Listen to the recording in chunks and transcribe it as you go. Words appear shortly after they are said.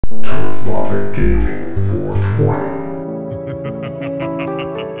Toothfly Gaming 420.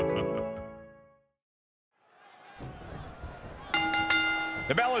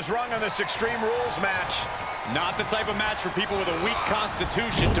 The bell is rung on this Extreme Rules match. Not the type of match for people with a weak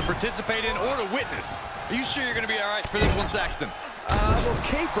constitution to participate in or to witness. Are you sure you're going to be all right for this one, Saxton? I'm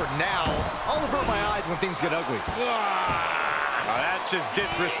okay for now. I'll avert my eyes when things get ugly. Oh, that's just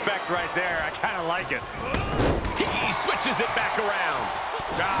disrespect right there. I kind of like it. He switches it back around.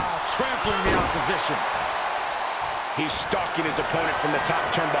 Trampling the opposition. He's stalking his opponent from the top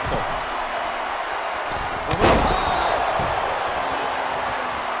turnbuckle.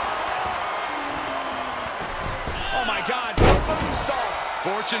 Oh my God, moonsault.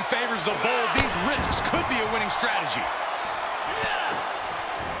 Fortune favors the bold. These risks could be a winning strategy.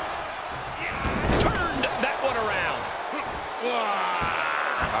 Turned that one around.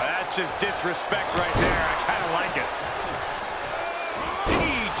 Oh, that's just disrespect right there. I kind of like it.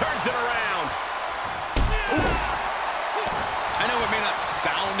 He turns it around. I know it may not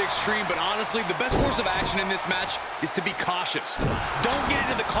sound extreme, but honestly, the best course of action in this match is to be cautious. Don't get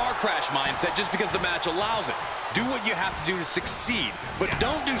into the car crash mindset just because the match allows it. Do what you have to do to succeed, but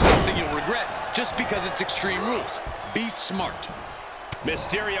don't do something you'll regret just because it's Extreme Rules. Be smart.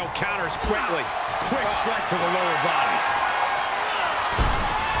 Mysterio counters quickly. Quick strike to the lower body.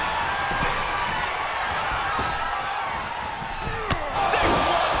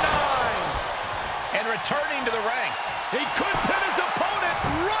 And returning to the ring. He could pin his opponent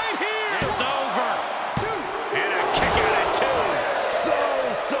right here. It's over. And a kick out at two.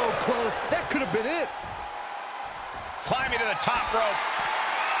 So close. That could have been it. Climbing to the top rope.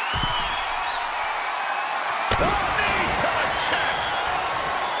 Knees to the chest.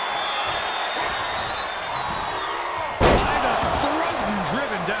 By the throat and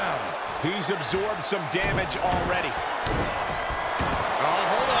driven down. He's absorbed some damage already. Oh,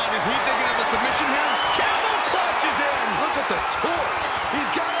 hold on. Is he thinking of a submission here? Camel clutches in. Look at the torque. He's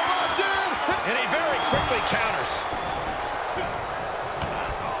got it locked in. And he very quickly counters.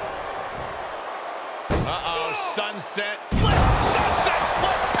 Uh-oh, sunset flip. Sunset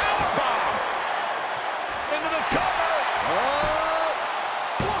flip powerbomb. Into the cover.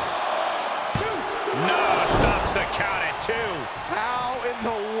 No, stops the count at two. How in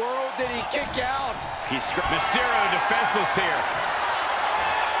the world did he kick out? Mysterio defenseless here.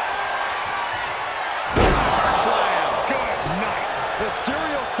 Slam. Good night.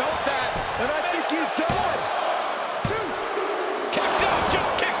 Mysterio felt that, and I think he's done. Kicks out, just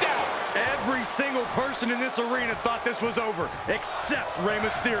kicked out. Every single person in this arena thought this was over, except Rey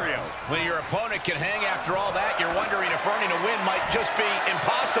Mysterio. When your opponent can hang after all that, you're wondering if earning a win might just be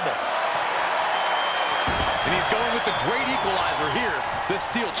impossible. And he's going with the great equalizer here, the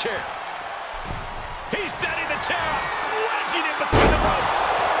steel chair. He's setting the chair up, wedging it between the ropes.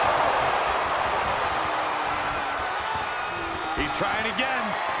 He's trying again.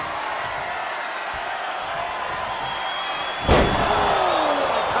 Oh,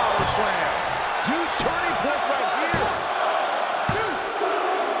 what a power slam. Huge turning point right here. 2,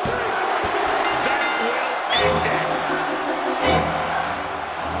 3. That will end it.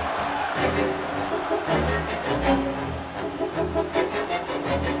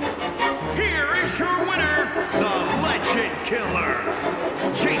 Here is your winner, the Legend Killer,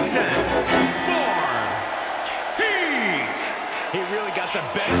 Jason Voorhees. He really got the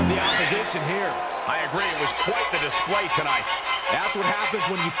best of the opposition here. I agree, it was quite the display tonight. That's what happens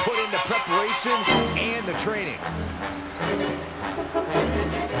when you put in the preparation and the training.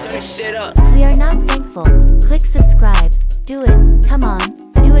 Turn shit up. We are not thankful. Click subscribe. Do it. Come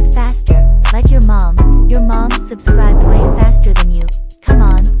on. Do it faster. Like your mom. Your mom subscribed way faster than you. Come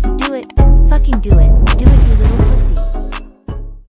on. Do it. Fucking do it.